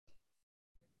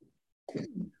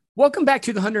Welcome back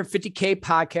to the 150K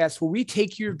podcast, where we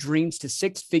take your dreams to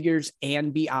six figures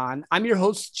and beyond. I'm your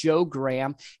host, Joe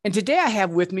Graham. And today I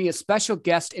have with me a special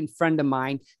guest and friend of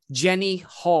mine, Jenny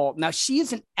Hall. Now, she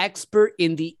is an expert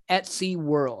in the Etsy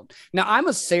world. Now, I'm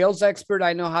a sales expert.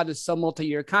 I know how to sell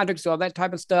multi-year contracts, all that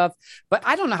type of stuff, but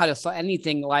I don't know how to sell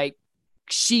anything like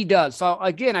she does. So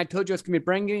again, I told you I was going to be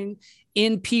bringing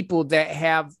in people that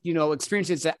have,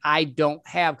 experiences that I don't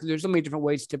have, because there's so many different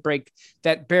ways to break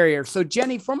that barrier. So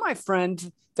Jenny, for my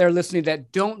friends that are listening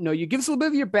that don't know you, give us a little bit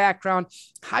of your background,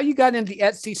 how you got into the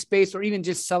Etsy space or even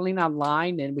just selling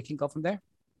online, and we can go from there.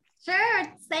 Sure.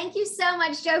 Thank you so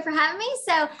much, Joe, for having me.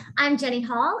 So I'm Jenny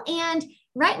Hall, and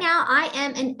right now I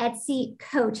am an Etsy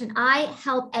coach, and I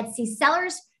help Etsy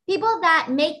sellers, people that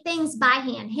make things by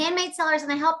hand, handmade sellers,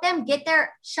 and I help them get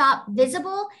their shop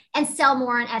visible and sell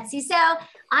more on Etsy. So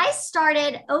I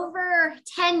started over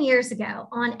 10 years ago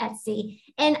on Etsy,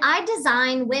 and I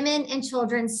design women and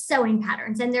children's sewing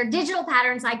patterns, and they're digital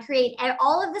patterns. I create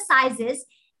all of the sizes,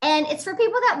 and it's for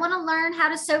people that want to learn how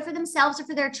to sew for themselves or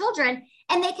for their children,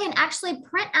 and they can actually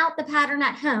print out the pattern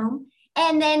at home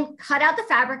and then cut out the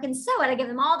fabric and sew it. I give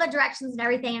them all the directions and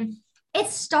everything. And it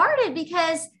started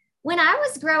because when I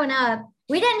was growing up,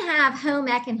 we didn't have home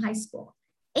ec in high school.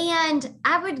 And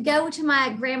I would go to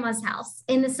my grandma's house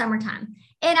in the summertime.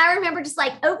 And I remember just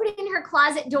like opening her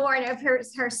closet door and of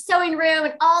her sewing room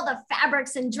and all the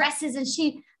fabrics and dresses. And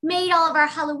she made all of our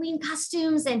Halloween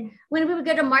costumes. And when we would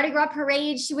go to Mardi Gras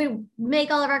parade, she would make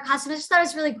all of our costumes. I just thought it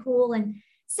was really cool. And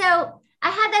so I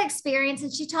had that experience,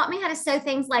 and she taught me how to sew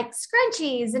things like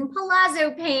scrunchies and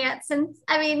palazzo pants. And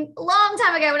a long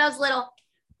time ago when I was little.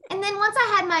 And then once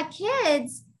I had my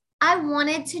kids, I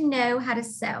wanted to know how to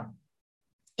sew.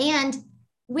 And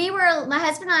my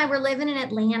husband and I were living in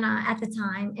Atlanta at the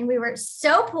time, and we were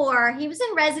so poor. He was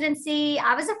in residency.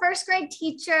 I was a first grade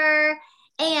teacher,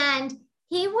 and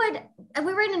we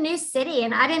were in a new city,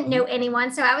 and I didn't know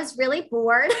anyone. So I was really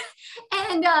bored.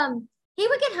 And, he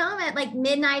would get home at like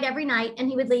midnight every night, and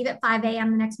he would leave at 5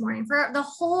 a.m. the next morning for the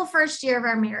whole first year of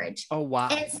our marriage. Oh, wow.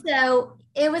 And so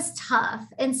it was tough.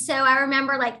 And so I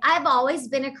remember I've always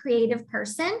been a creative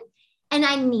person, and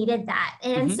I needed that.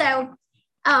 And so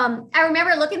I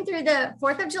remember looking through the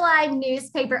 4th of July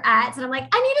newspaper ads, and I'm like,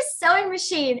 I need a sewing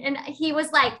machine. And he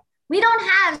was like, we don't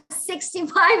have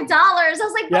 $65. I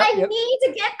was like, but I need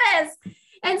to get this.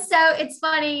 And so it's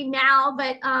funny now,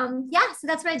 but so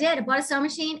that's what I did. I bought a sewing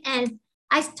machine, and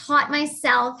I taught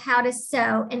myself how to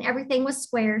sew, and everything was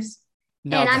squares.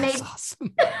 No, and I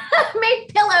awesome. made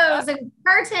pillows and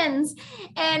curtains.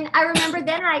 And I remember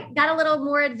then I got a little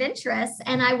more adventurous,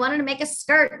 and I wanted to make a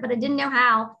skirt, but I didn't know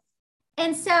how.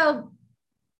 And so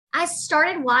I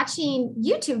started watching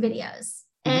YouTube videos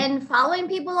and following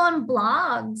people on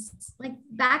blogs. Like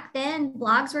back then,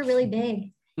 blogs were really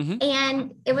big.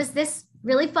 And it was this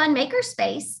really fun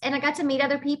makerspace, and I got to meet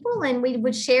other people, and we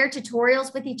would share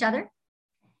tutorials with each other.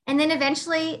 And then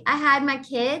eventually I had my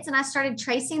kids, and I started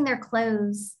tracing their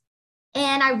clothes,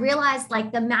 and I realized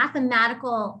like the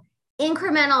mathematical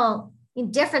incremental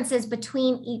differences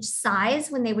between each size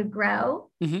when they would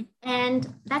grow.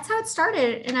 And that's how it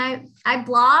started. And I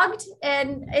blogged,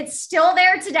 and it's still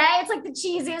there today. It's like the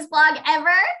cheesiest blog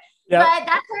ever. But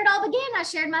that's where it all began. I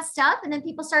shared my stuff, and then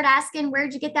people started asking,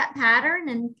 where'd you get that pattern?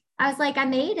 And I was like, I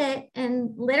made it.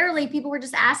 And literally people were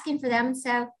just asking for them. And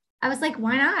so I was like,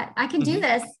 why not? I can do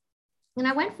this. And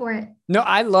I went for it. No,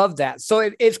 I love that. So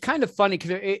it's kind of funny,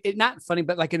 because it's not funny,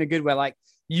 but like in a good way. Like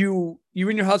you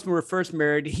and your husband were first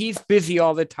married. He's busy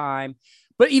all the time,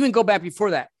 but even go back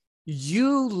before that,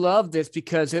 you love this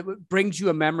because it brings you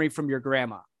a memory from your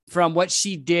grandma, from what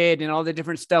she did and all the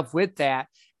different stuff with that.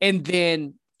 And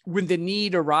then when the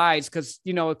need arises, because,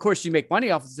 of course you make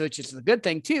money off of it, which is a good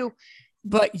thing too.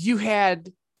 But you had,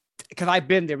 because I've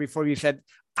been there before, you said,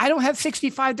 I don't have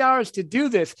 $65 to do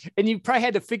this. And you probably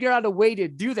had to figure out a way to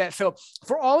do that. So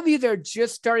for all of you that are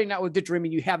just starting out with the dream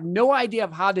and you have no idea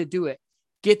of how to do it,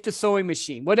 get the sewing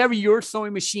machine, whatever your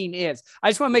sewing machine is.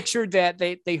 I just want to make sure that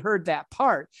they heard that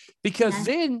part, because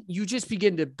then you just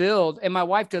begin to build. And my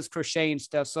wife does crochet and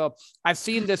stuff. So I've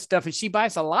seen this stuff, and she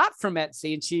buys a lot from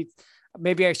Etsy, and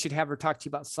maybe I should have her talk to you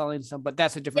about selling some, but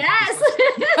that's a different.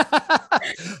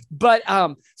 But,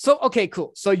 so, okay,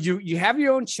 cool. So you have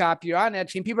your own shop, you're on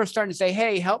Etsy, and people are starting to say,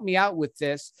 hey, help me out with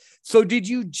this. So did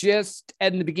you just,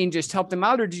 in the beginning, just help them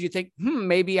out? Or did you think,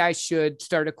 maybe I should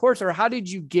start a course? Or how did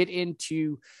you get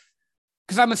into,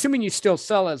 because I'm assuming you still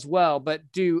sell as well, but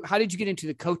how did you get into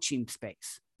the coaching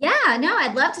space? Yeah, no,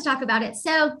 I'd love to talk about it.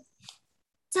 So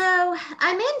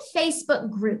I'm in Facebook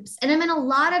groups, and I'm in a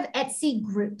lot of Etsy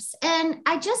groups, and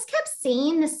I just kept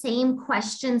seeing the same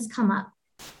questions come up.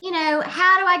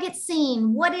 how do I get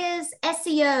seen? What is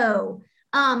SEO?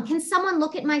 Can someone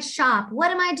look at my shop?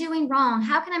 What am I doing wrong?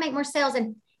 How can I make more sales?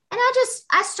 And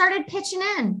I started pitching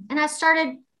in, and I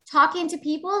started talking to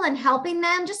people and helping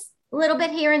them just a little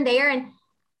bit here and there. And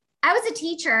I was a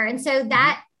teacher. And so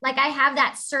that, like, I have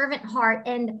that servant heart,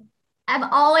 and I've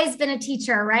always been a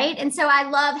teacher. Right. And so I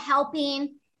love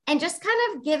helping and just kind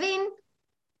of giving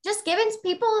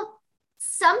people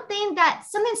something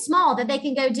small that they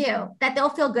can go do that they'll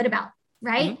feel good about.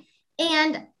 Right.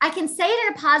 And I can say it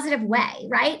in a positive way.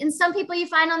 Right. And some people you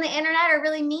find on the internet are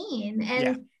really mean,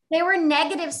 and they were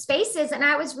negative spaces. And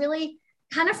I was really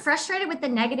kind of frustrated with the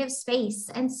negative space.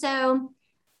 And so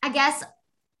I guess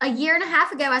a year and a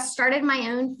half ago, I started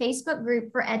my own Facebook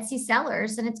group for Etsy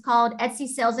sellers, and it's called Etsy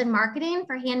Sales and Marketing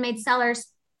for Handmade Sellers.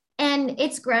 And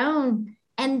it's grown.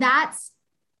 And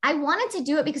I wanted to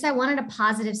do it because I wanted a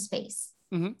positive space.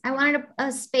 I wanted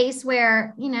a space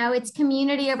where, it's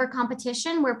community over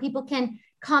competition, where people can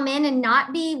come in and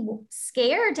not be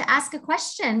scared to ask a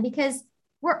question, because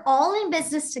we're all in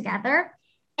business together.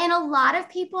 And a lot of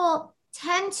people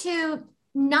tend to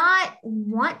not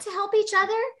want to help each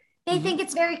other. They think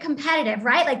it's very competitive,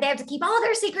 right? Like they have to keep all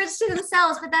their secrets to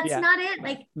themselves, but that's not it.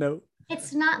 Like, no,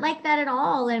 it's not like that at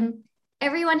all. And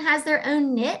everyone has their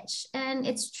own niche, and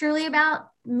it's truly about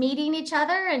meeting each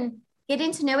other and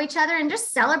getting to know each other and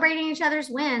just celebrating each other's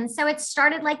wins. So it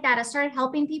started like that. I started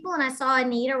helping people, and I saw a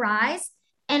need arise,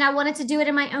 and I wanted to do it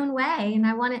in my own way. And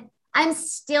I'm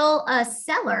still a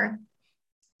seller,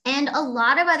 and a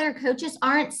lot of other coaches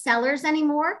aren't sellers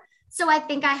anymore. So I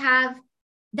think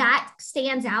that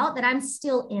stands out, that I'm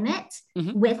still in it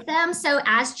with them. So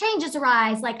as changes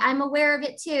arise, like I'm aware of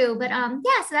it too. But so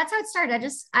that's how it started.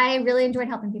 I really enjoyed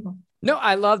helping people. No,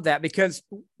 I love that, because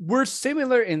we're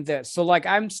similar in this. So like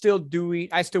I still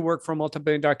work for a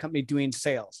multi-billion-dollar company doing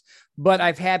sales, but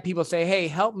I've had people say, hey,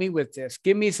 help me with this.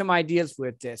 Give me some ideas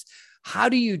with this. How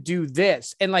do you do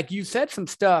this? And like you said some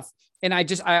stuff, and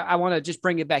I want to just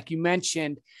bring it back. You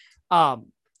mentioned,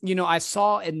 I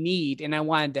saw a need and I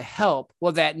wanted to help.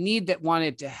 Well, that need that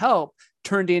wanted to help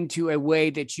turned into a way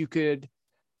that you could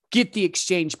get the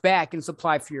exchange back and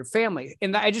supply for your family.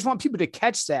 And I just want people to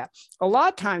catch that. A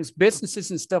lot of times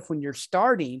businesses and stuff, when you're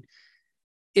starting,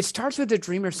 it starts with a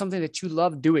dream or something that you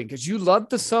love doing, because you love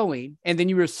the sewing, and then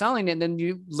you were selling it, and then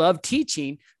you love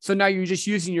teaching. So now you're just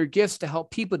using your gifts to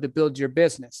help people to build your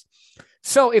business.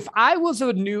 So if I was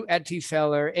a new Etsy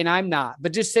seller, and I'm not,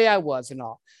 but just say I was and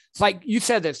all, it's like you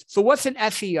said this. So what's an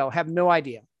SEO? Have no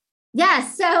idea. Yeah.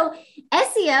 So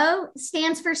SEO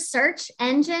stands for search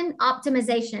engine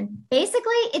optimization.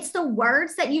 Basically, it's the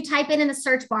words that you type in the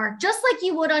search bar, just like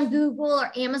you would on Google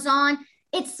or Amazon.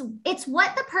 It's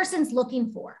what the person's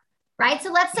looking for, right?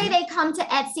 So let's say they come to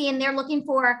Etsy and they're looking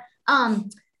for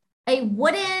a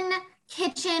wooden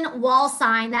kitchen wall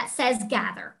sign that says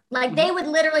gather. Like they would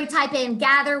literally type in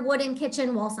gather wooden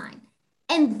kitchen wall sign.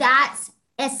 And that's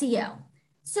SEO.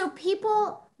 So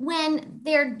people, when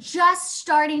they're just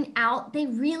starting out, they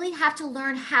really have to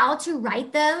learn how to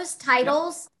write those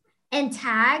titles and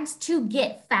tags to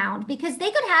get found, because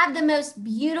they could have the most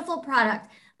beautiful product,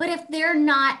 but if they're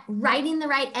not writing the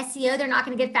right SEO, they're not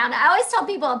going to get found. I always tell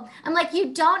people, I'm like,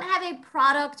 you don't have a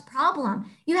product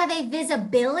problem. You have a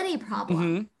visibility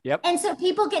problem. And so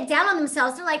people get down on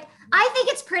themselves. They're like, I think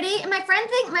it's pretty, and my friends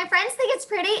think it's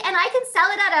pretty, and I can sell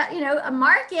it at a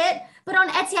market, but on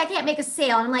Etsy I can't make a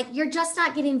sale. And I'm like, you're just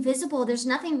not getting visible. There's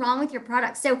nothing wrong with your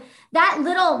product. So that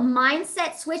little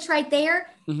mindset switch right there,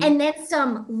 and then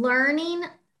some learning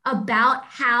about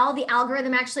how the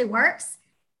algorithm actually works.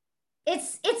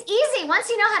 It's easy once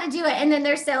you know how to do it, and then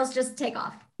their sales just take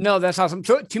off. No, that's awesome.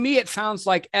 So to me, it sounds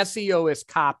like SEO is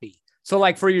copy. So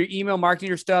like for your email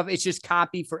marketing or stuff, it's just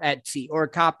copy for Etsy or a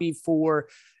copy for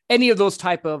any of those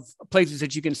type of places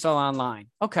that you can sell online.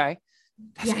 Okay.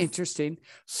 That's interesting.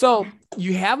 So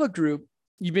you have a group,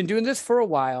 you've been doing this for a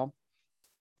while.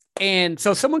 And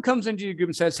so someone comes into your group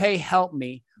and says, hey, help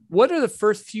me. What are the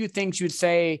first few things you would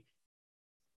say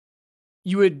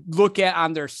you would look at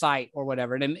on their site or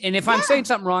whatever? And if I'm saying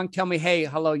something wrong, tell me, hey,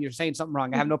 hello, you're saying something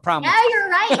wrong. I have no problem. Yeah, you're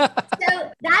right.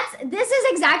 So this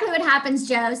is exactly what happens,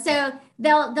 Joe. So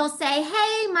they'll say,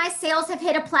 hey, my sales have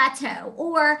hit a plateau,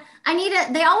 or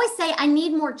they always say, I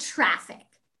need more traffic.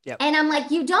 And I'm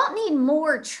like, you don't need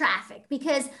more traffic,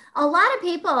 because a lot of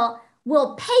people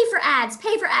will pay for ads.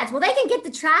 Well, they can get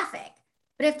the traffic,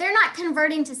 but if they're not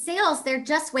converting to sales, they're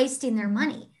just wasting their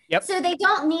money. So they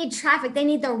don't need traffic. They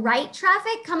need the right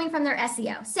traffic coming from their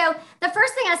SEO. So the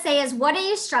first thing I say is, what are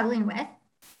you struggling with,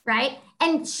 right?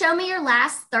 And show me your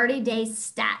last 30 days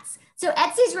stats. So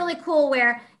Etsy's really cool,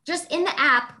 where just in the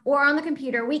app or on the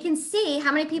computer, we can see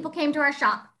how many people came to our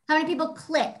shop, how many people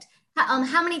clicked,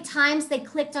 how many times they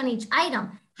clicked on each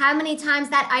item, how many times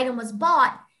that item was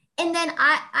bought. And then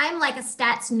I'm like a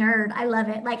stats nerd. I love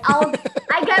it. Like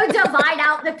I go divide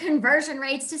out the conversion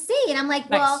rates to see. And I'm like,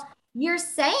 Nice. well, you're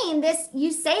saying this,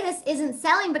 you say this isn't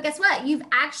selling, but guess what? You've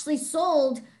actually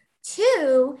sold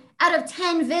 2 out of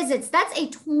 10 visits. That's a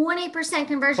 20%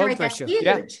 conversion rate. That's huge.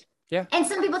 Yeah. Yeah. And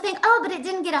some people think, oh, but it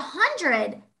didn't get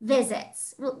 100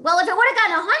 visits. Well, if it would have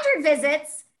gotten 100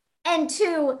 visits and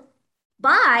 2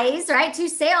 buys, right? 2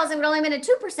 sales, it would only been a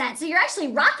 2%. So you're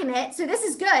actually rocking it. So this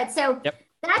is good. So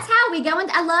that's how we go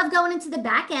into, I love going into the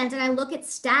back end and I look at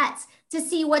stats to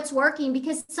see what's working,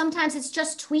 because sometimes it's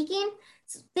just tweaking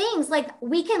things. Like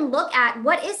we can look at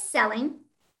what is selling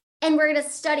and we're going to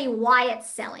study why it's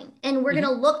selling. And we're going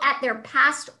to look at their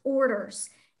past orders.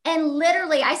 And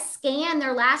literally I scan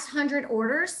their last 100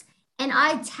 orders and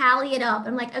I tally it up.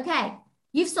 I'm like, okay,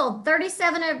 you've sold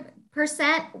 37%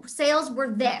 sales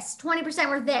were this, 20%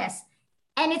 were this.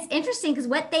 And it's interesting because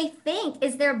what they think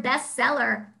is their best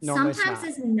seller sometimes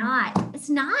is not. It's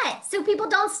not. So people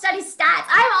don't study stats.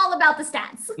 I'm all about the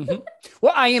stats.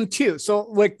 Well, I am too. So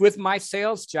like with my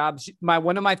sales jobs,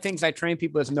 one of my things I train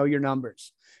people is know your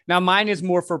numbers. Now mine is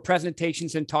more for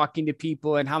presentations and talking to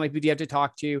people and how many people you have to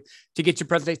talk to get your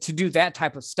presentation, to do that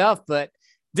type of stuff. But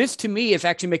this to me is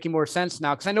actually making more sense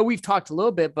now, because I know we've talked a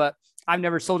little bit, but I've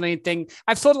never sold anything.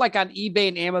 I've sold like on eBay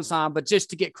and Amazon, but just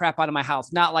to get crap out of my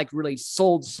house, not like really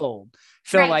sold. So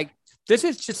like, this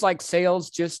is just like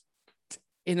sales, just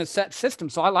in a set system.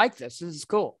 So I like this. This is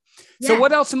cool. Yeah. So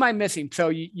what else am I missing? So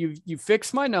you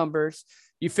fix my numbers,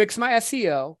 you fix my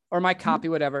SEO or my copy,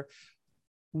 whatever.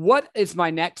 What is my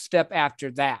next step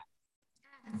after that?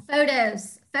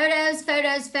 Photos.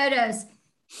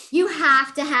 You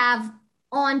have to have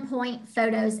on point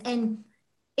photos, and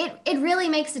it really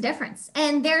makes a difference.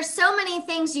 And there's so many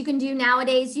things you can do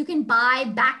nowadays. You can buy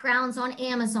backgrounds on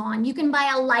Amazon. You can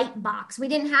buy a light box. We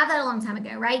didn't have that a long time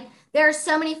ago, right? There are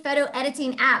so many photo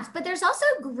editing apps, but there's also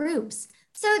groups.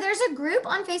 So there's a group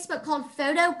on Facebook called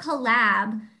Photo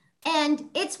Collab, and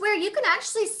it's where you can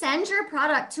actually send your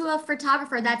product to a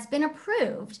photographer that's been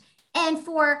approved. And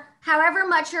for however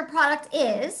much your product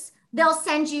is, they'll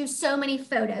send you so many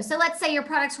photos. So let's say your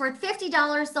product's worth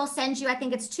 $50. They'll send you, I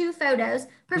think it's 2 photos,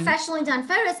 professionally done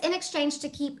photos, in exchange to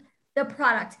keep the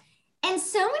product. And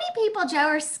so many people, Joe,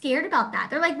 are scared about that.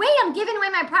 They're like, wait, I'm giving away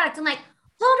my product. I'm like,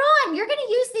 hold on, you're going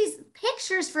to use these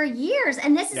pictures for years,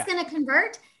 and this is going to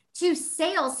convert to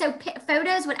sales. So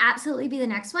photos would absolutely be the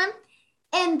next one.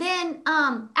 And then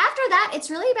after that, it's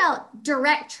really about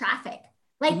direct traffic.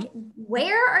 Like,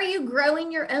 where are you growing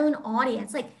your own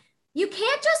audience? Like, you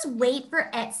can't just wait for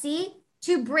Etsy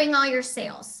to bring all your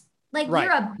sales. Like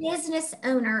you're a business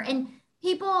owner, and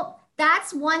people,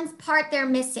 that's one part they're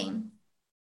missing.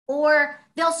 Or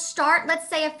they'll start, let's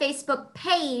say, a Facebook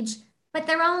page, but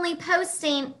they're only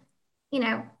posting,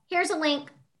 here's a link,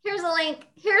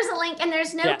 and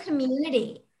there's no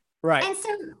community. Right. And so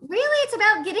really it's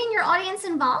about getting your audience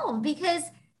involved, because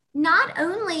not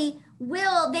only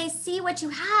will they see what you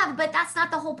have, but that's not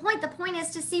the whole point. The point is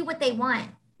to see what they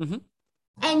want.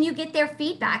 And you get their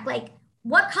feedback. Like,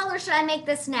 what color should I make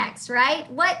this next? Right?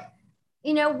 What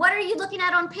are you looking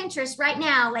at on Pinterest right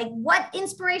now? Like, what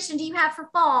inspiration do you have for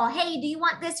fall? Hey, do you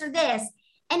want this or this?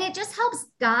 And it just helps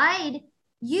guide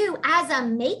you as a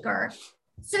maker.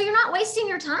 So you're not wasting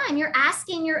your time. You're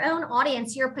asking your own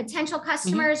audience, your potential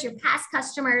customers, your past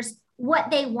customers, what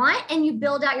they want, and you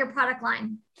build out your product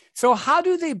line. So how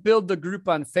do they build the group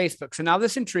on Facebook? So now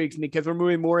this intrigues me, because we're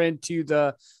moving more into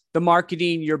the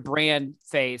marketing, your brand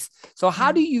phase. So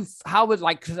how would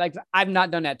because I've not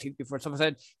done Etsy before. Someone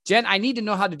said, Jen, I need to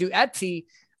know how to do Etsy.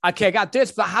 Okay, I got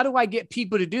this, but how do I get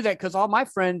people to do that? Because all my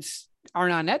friends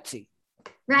aren't on Etsy.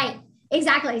 Right,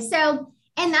 exactly. So,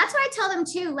 and that's what I tell them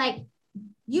too. Like,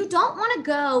 you don't want to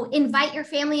go invite your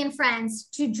family and friends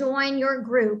to join your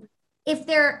group if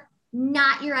they're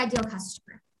not your ideal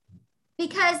customer,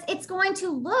 because it's going to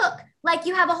look like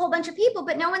you have a whole bunch of people,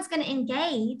 but no one's going to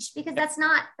engage, because that's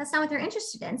not what they're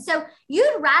interested in. So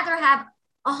you'd rather have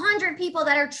 100 people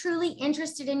that are truly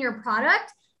interested in your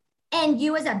product and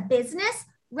you as a business,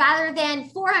 rather than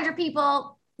 400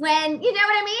 people when, you know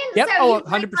what I mean? Yep. So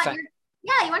 100%.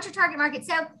 You want your target market.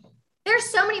 So there's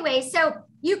so many ways. So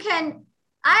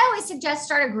I always suggest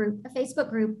start a group, a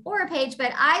Facebook group or a page,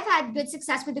 but I've had good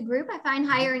success with the group. I find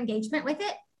higher engagement with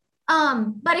it.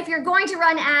 But if you're going to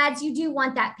run ads, you do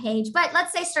want that page. But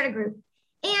let's say start a group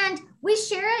and we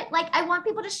share it. Like, I want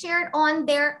people to share it on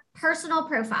their personal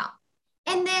profile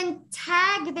and then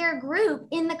tag their group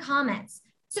in the comments.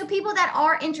 So people that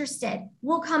are interested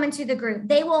will come into the group.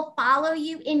 They will follow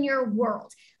you in your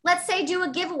world. let's say do a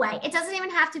giveaway. It doesn't even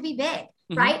have to be big,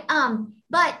 Mhm. right?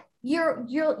 But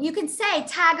you can say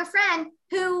tag a friend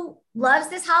who loves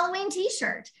this Halloween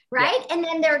t-shirt, right? Yeah. And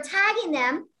then they're tagging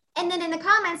them. And then in the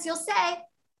comments, you'll say,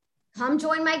 come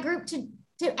join my group to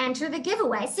enter the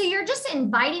giveaway. So you're just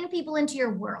inviting people into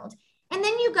your world. And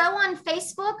then you go on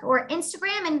Facebook or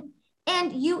Instagram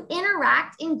and you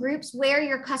interact in groups where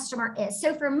your customer is.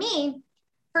 So for me,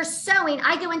 for sewing,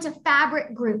 I go into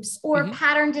fabric groups or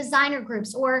pattern designer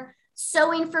groups or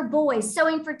sewing for boys,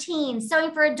 sewing for teens,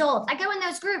 sewing for adults. I go in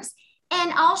those groups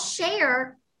and I'll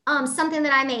share something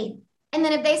that I made. And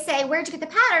then if they say, where'd you get the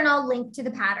pattern? I'll link to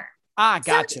the pattern.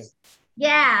 Gotcha. So,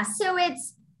 yeah. So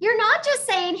you're not just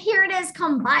saying, here it is,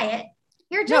 come buy it.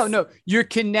 You're just no, you're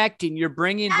connecting, you're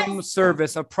bringing them a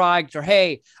service, a product, or,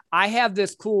 hey, I have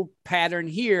this cool pattern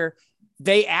here.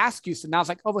 They ask you. So now it's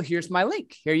like, oh, well, here's my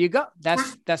link. Here you go.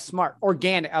 That's smart.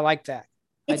 Organic. I like that.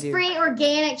 It's free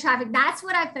organic traffic. That's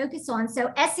what I focus on. So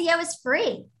SEO is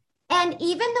free. And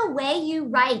even the way you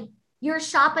write your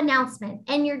shop announcement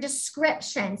and your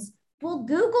descriptions, well,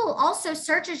 Google also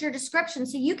searches your description.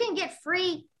 So you can get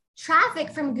free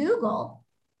traffic from Google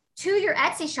to your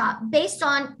Etsy shop based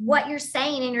on what you're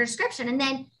saying in your description. And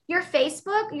then your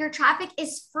Facebook, your traffic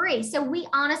is free. So we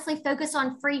honestly focus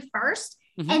on free first.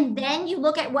 And then you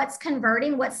look at what's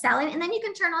converting, what's selling, and then you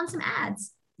can turn on some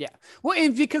ads. Yeah. Well,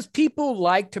 and because people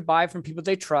like to buy from people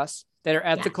they trust, that are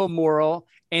ethical, moral,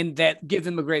 and that give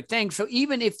them a great thing. So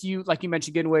even if you, like you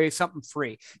mentioned, give away something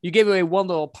free, you give away one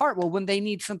little part. Well, when they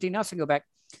need something else and go back,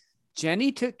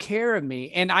 Jenny took care of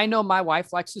me. And I know my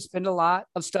wife likes to spend a lot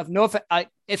of stuff. No,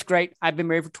 it's great. I've been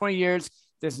married for 20 years.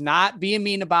 There's not being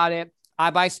mean about it. I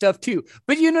buy stuff too,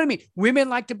 but you know what I mean? Women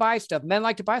like to buy stuff. Men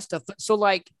like to buy stuff. So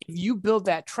like, if you build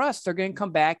that trust, they're going to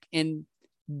come back and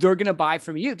they're going to buy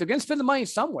from you. They're going to spend the money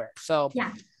somewhere. So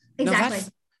yeah, exactly. No,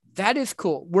 that is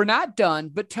cool. We're not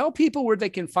done, but tell people where they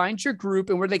can find your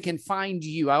group and where they can find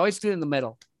you. I always do it in the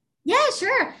middle. Yeah,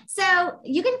 sure. So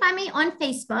you can find me on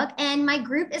Facebook, and my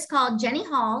group is called Jenny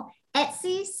Hall,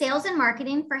 Etsy Sales and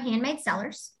Marketing for Handmade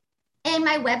Sellers. And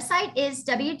my website is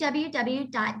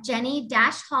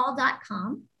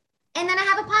www.jenny-hall.com. And then I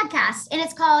have a podcast, and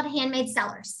it's called Handmade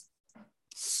Sellers.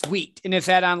 Sweet. And is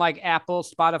that on like Apple,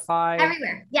 Spotify?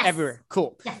 Everywhere. Yes. Everywhere.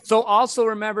 Cool. Yes. So also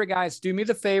remember, guys, do me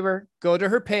the favor, go to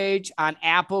her page on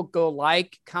Apple, go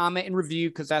like, comment, and review,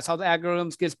 because that's how the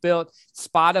algorithms gets built.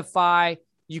 Spotify,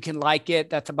 you can like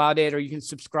it. That's about it. Or you can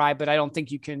subscribe, but I don't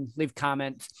think you can leave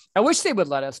comments. I wish they would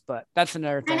let us, but that's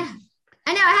another thing.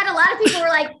 I know. I had a lot of people were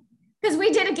like, because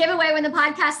we did a giveaway when the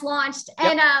podcast launched,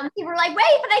 and people were like,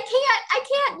 wait, but I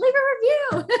can't leave a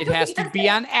review. It has to be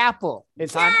on Apple.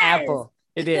 It's on Apple.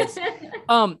 It is.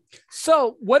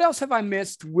 So what else have I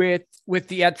missed with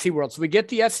the Etsy world? So we get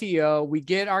the SEO, we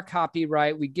get our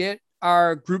copyright, we get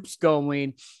our groups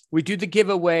going, we do the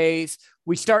giveaways,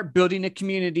 we start building a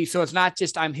community. So it's not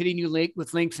just I'm hitting you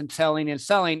with links and selling.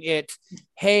 It's,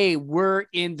 hey, we're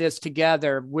in this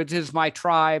together. This is my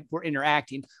tribe. We're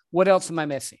interacting. What else am I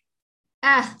missing?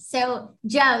 So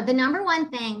Joe, the number one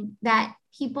thing that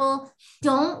people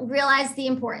don't realize the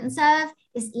importance of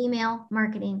is email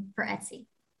marketing for Etsy.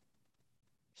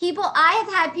 I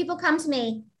have had people come to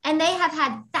me and they have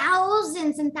had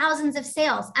thousands and thousands of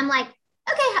sales. I'm like,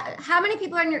 okay, how many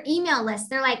people are on your email list?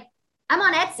 They're like, I'm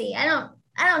on Etsy. I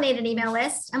don't need an email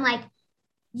list. I'm like,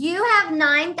 you have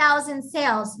 9,000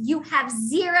 sales. You have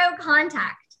zero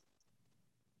contact.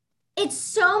 It's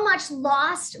so much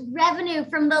lost revenue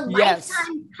from the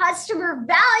lifetime customer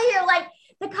value, like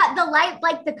the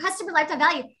customer lifetime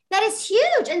value. That is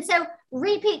huge. And so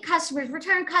repeat customers,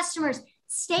 return customers,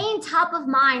 staying top of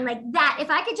mind like that. If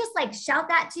I could just like shout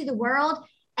that to the world,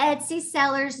 Etsy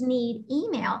sellers need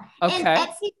email. Okay. And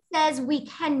Etsy says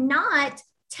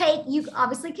you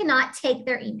obviously cannot take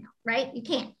their email, right? You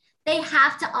can't. They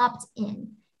have to opt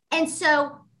in. And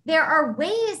so there are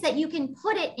ways that you can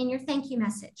put it in your thank you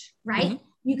message, right? Mm-hmm.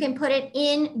 You can put it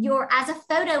as a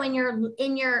photo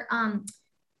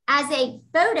as a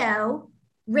photo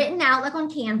written out like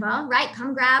on Canva, right?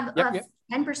 Come grab a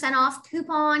 10% off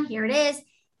coupon. Here it is.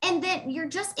 And then you're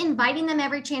just inviting them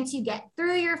every chance you get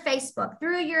through your Facebook,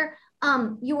 through your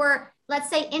let's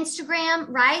say Instagram,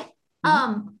 right?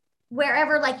 Mm-hmm.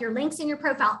 Wherever, like your links in your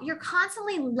profile, you're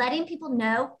constantly letting people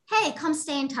know, hey, come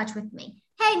stay in touch with me.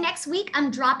 Hey, next week,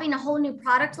 I'm dropping a whole new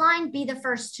product line. Be the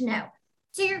first to know.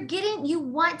 So you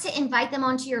want to invite them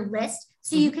onto your list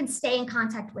so you can stay in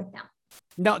contact with them.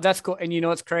 No, that's cool. And you know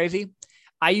what's crazy?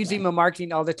 I use email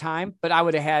marketing all the time, but I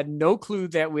would have had no clue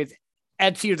that with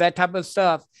Etsy or that type of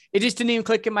stuff, it just didn't even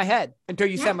click in my head until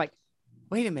you said, I'm like,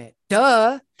 wait a minute,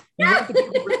 duh. You want the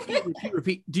people to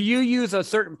repeat. Do you use a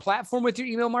certain platform with your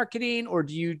email marketing, or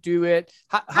do you do it?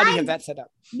 How do you have that set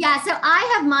up? Yeah, so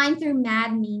I have mine through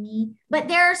Mad Mimi, but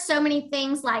there are so many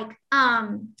things like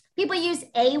people use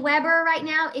Aweber right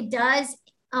now. It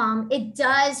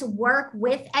does work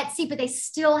with Etsy, but they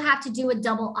still have to do a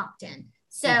double opt-in.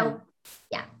 So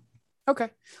yeah. Okay.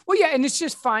 Well, yeah, and it's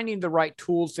just finding the right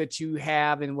tools that you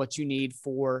have and what you need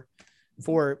for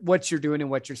what you're doing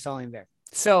and what you're selling there.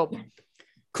 So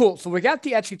cool. So we got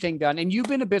the Etsy thing done, and you've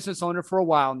been a business owner for a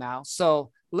while now.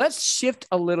 So let's shift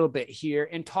a little bit here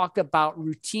and talk about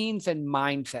routines and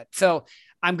mindset. So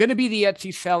I'm going to be the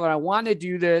Etsy seller. I want to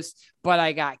do this, but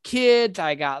I got kids,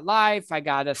 I got life, I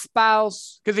got a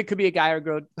spouse, because it could be a guy or a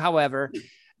girl. However,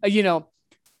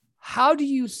 how do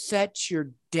you set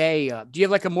your day up? Do you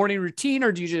have like a morning routine,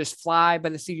 or do you just fly by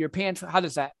the seat of your pants? How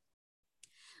does that?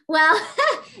 Well,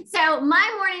 so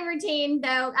my morning routine,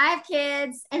 though, I have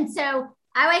kids. And so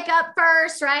I wake up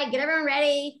first, right? Get everyone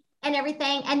ready and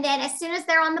everything. And then as soon as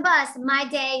they're on the bus, my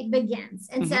day begins.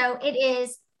 And so it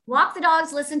is walk the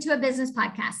dogs, listen to a business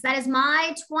podcast. That is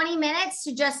my 20 minutes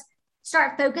to just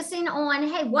start focusing on,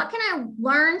 hey, what can I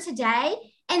learn today?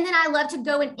 And then I love to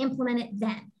go and implement it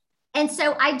then. And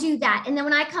so I do that. And then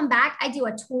when I come back, I do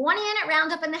a 20-minute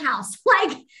roundup in the house,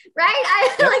 right?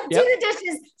 I do the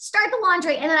dishes, start the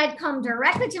laundry, and then I'd come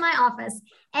directly to my office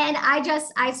and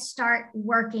I start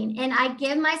working, and I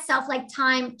give myself like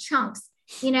time chunks,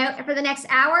 for the next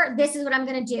hour, this is what I'm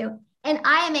going to do. And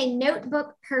I am a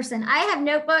notebook person. I have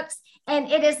notebooks,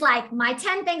 and it is like my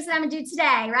 10 things that I'm going to do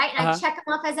today, right? And I check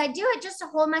them off as I do it just to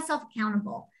hold myself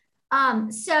accountable.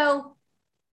 So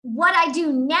what I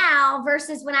do now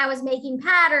versus when I was making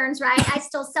patterns, right? I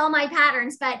still sell my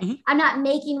patterns, but I'm not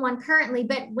making one currently.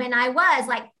 But when I was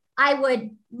I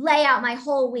would lay out my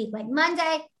whole week, like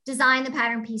Monday, design the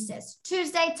pattern pieces,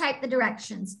 Tuesday, type the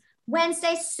directions,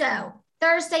 Wednesday, sew,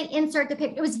 Thursday, insert the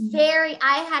picture. It was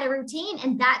I had a routine,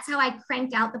 and that's how I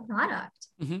cranked out the product.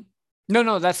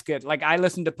 No, that's good. Like I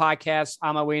listen to podcasts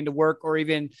on my way into work, or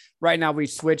even right now we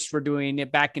switched, we're doing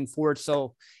it back and forth.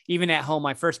 So even at home,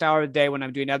 my first hour of the day when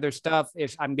I'm doing other stuff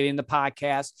is I'm getting the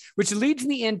podcast, which leads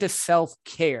me into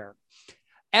self-care.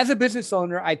 As a business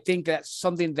owner, I think that's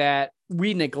something that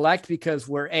we neglect because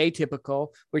we're atypical.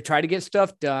 We try to get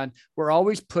stuff done. We're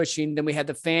always pushing. Then we have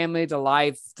the family, the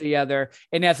life, the other.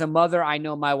 And as a mother, I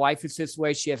know my wife is this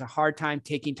way. She has a hard time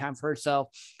taking time for herself.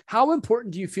 How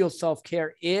important do you feel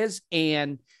self-care is?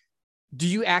 And do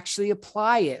you actually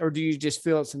apply it, or do you just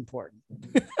feel it's important?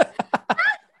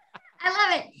 I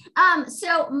love it.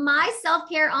 So my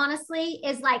self-care, honestly,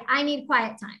 is like, I need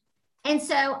quiet time. And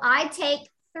so I take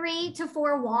 3 to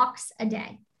 4 walks a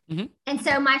day. And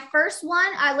so my first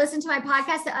one, I listen to my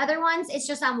podcast. The other ones, it's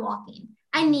just I'm walking.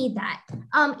 I need that.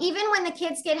 Even when the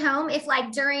kids get home, if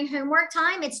like during homework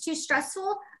time, it's too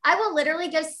stressful, I will literally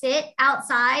go sit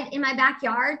outside in my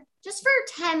backyard just for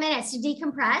 10 minutes to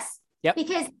decompress.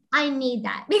 Because I need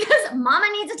that, because mama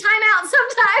needs a timeout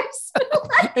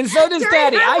sometimes. And so does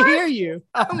daddy. I hear you.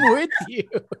 I'm with you.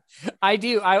 I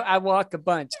do. I walk a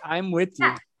bunch. I'm with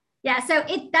you. Yeah. So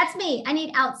that's me. I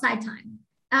need outside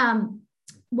time.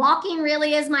 Walking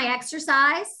really is my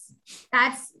exercise.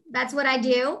 That's what I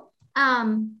do.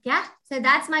 So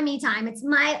that's my me time. It's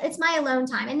my alone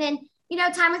time. And then,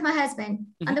 time with my husband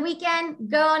on the weekend,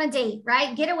 go on a date,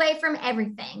 right? Get away from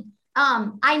everything.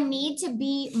 I need to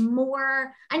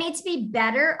be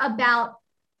better about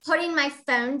putting my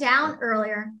phone down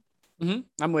earlier.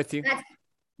 I'm with you.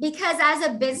 Because as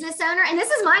a business owner, and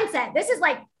this is mindset, this is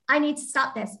like, I need to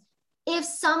stop this. If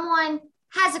someone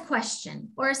has a question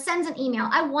or sends an email,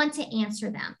 I want to answer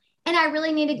them. And I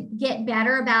really need to get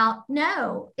better about,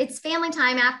 no, it's family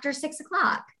time after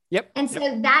 6:00. And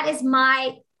so that is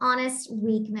my honest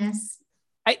weakness.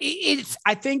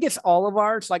 I think it's all of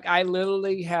ours. Like I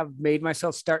literally have made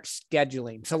myself start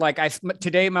scheduling. So like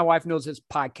today, my wife knows it's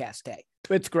podcast day.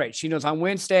 It's great. She knows on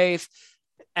Wednesdays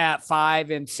at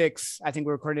 5 and 6, I think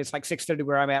we're recording. It's like 6:30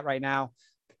 where I'm at right now.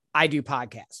 I do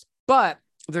podcasts, but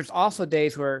there's also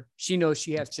days where she knows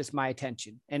she has just my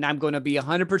attention, and I'm going to be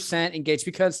 100% engaged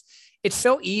because it's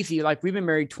so easy. Like we've been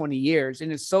married 20 years,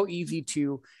 and it's so easy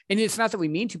and it's not that we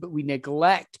mean to, but we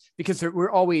neglect because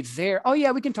we're always there. Oh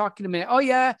yeah, we can talk in a minute. Oh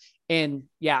yeah. And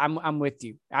yeah, I'm with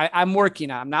you. I'm working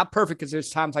on it. I'm not perfect because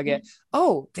there's times I get,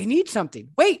 oh, they need something.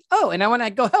 Wait. Oh, and I want to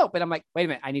go help. And I'm like, wait a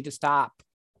minute, I need to stop.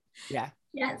 Yeah.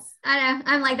 Yes, I know.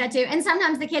 I'm like that too. And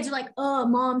sometimes the kids are like, oh,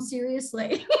 mom,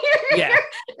 seriously. Yeah.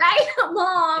 Right?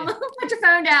 Mom, put your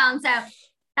phone down. So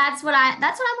that's what I'm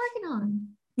working on.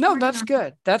 No, that's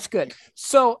good. That's good.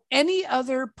 So any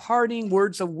other parting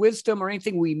words of wisdom or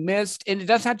anything we missed? And it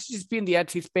doesn't have to just be in the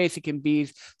Etsy space. It can be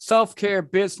self-care,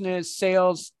 business,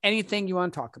 sales, anything you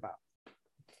want to talk about.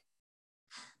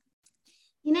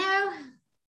 You know,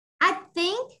 I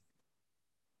think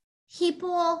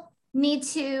people need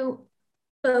to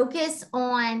focus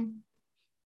on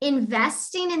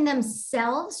investing in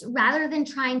themselves rather than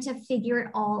trying to figure it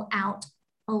all out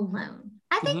alone.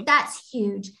 I think that's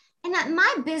huge. And that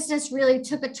my business really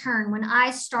took a turn when I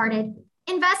started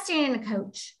investing in a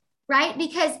coach, right?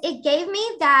 Because it gave me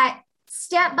that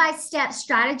step-by-step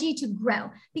strategy to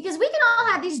grow. Because we can all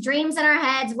have these dreams in our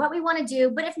heads, what we want to do,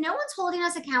 but if no one's holding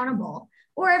us accountable,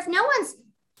 or if no one's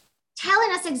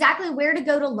telling us exactly where to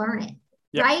go to learn it,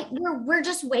 right? We're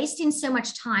just wasting so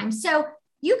much time. So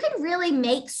you can really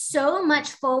make so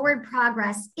much forward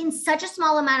progress in such a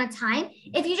small amount of time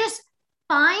if you just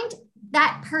find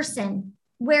that person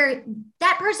where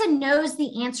that person knows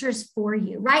the answers for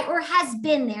you, right? Or has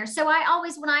been there. So I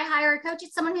always, when I hire a coach,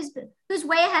 it's someone who's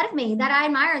way ahead of me that I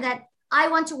admire, that I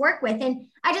want to work with. And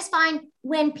I just find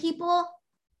when people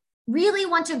really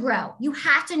want to grow, you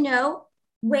have to know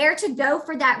where to go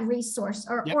for that resource,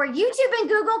 or YouTube and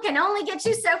Google can only get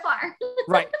you so far.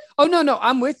 Right. Oh, no,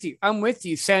 I'm with you.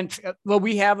 Since,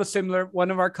 we have a similar,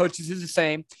 one of our coaches is the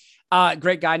same,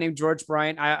 great guy named George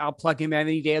Bryant. I'll plug him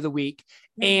any day of the week.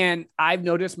 And I've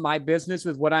noticed my business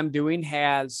with what I'm doing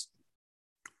has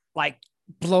like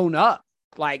blown up.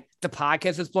 Like the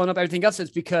podcast has blown up, everything else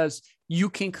is because you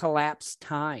can collapse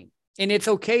time. And it's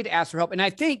okay to ask for help. And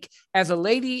I think as a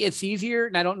lady, it's easier.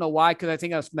 And I don't know why, because I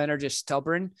think us men are just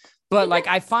stubborn. But like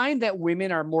I find that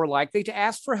women are more likely to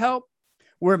ask for help,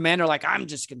 where men are like, I'm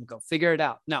just going to go figure it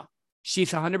out. No,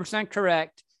 she's 100%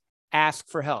 correct. Ask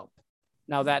for help.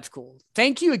 Now that's cool.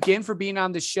 Thank you again for being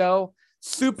on the show.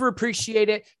 Super appreciate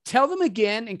it. Tell them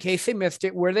again, in case they missed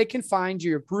it, where they can find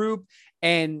your group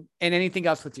and anything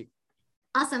else with you.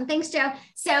 Awesome. Thanks, Joe.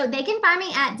 So they can find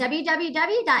me at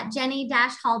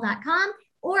www.jenny-hall.com,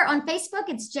 or on Facebook,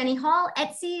 it's Jenny Hall,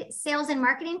 Etsy Sales and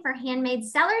Marketing for Handmade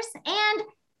Sellers. And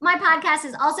my podcast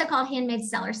is also called Handmade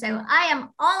Seller. So I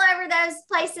am all over those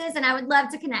places and I would love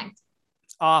to connect.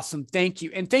 Awesome. Thank you.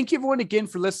 And thank you everyone again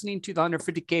for listening to the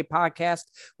 150K podcast,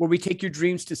 where we take your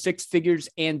dreams to six figures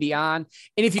and beyond.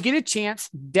 And if you get a chance,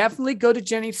 definitely go to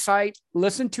Jenny's site,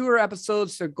 listen to her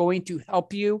episodes. They're going to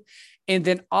help you. And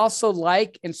then also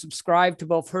like and subscribe to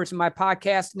both hers and my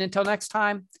podcast. And until next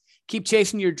time, keep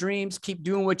chasing your dreams, keep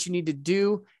doing what you need to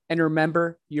do. And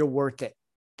remember, you're worth it.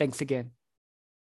 Thanks again.